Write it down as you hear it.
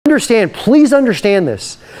Understand, please understand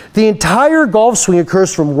this. The entire golf swing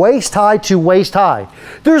occurs from waist high to waist high.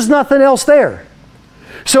 There's nothing else there.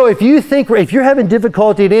 So if you're having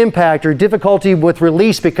difficulty at impact or difficulty with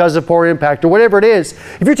release because of poor impact or whatever it is,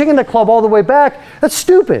 if you're taking the club all the way back, that's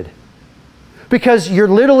stupid. Because you're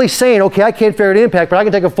literally saying, okay, I can't figure out impact, but I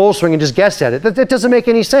can take a full swing and just guess at it. That doesn't make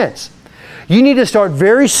any sense. You need to start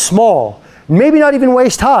very small, maybe not even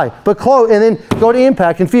waist high, but close, and then go to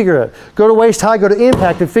impact and figure it. Go to waist high, go to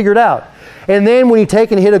impact and figure it out. And then when you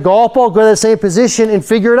take and hit a golf ball, go to that same position and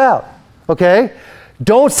figure it out, okay?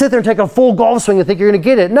 Don't sit there and take a full golf swing and think you're going to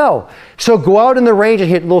get it. No. So go out in the range and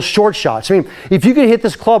hit little short shots. I mean, if you can hit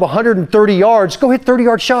this club 130 yards, go hit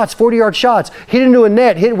 30-yard shots, 40-yard shots. Hit into a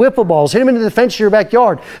net, hit wiffle balls, hit them into the fence of your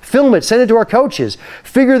backyard. Film it, send it to our coaches.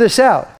 Figure this out.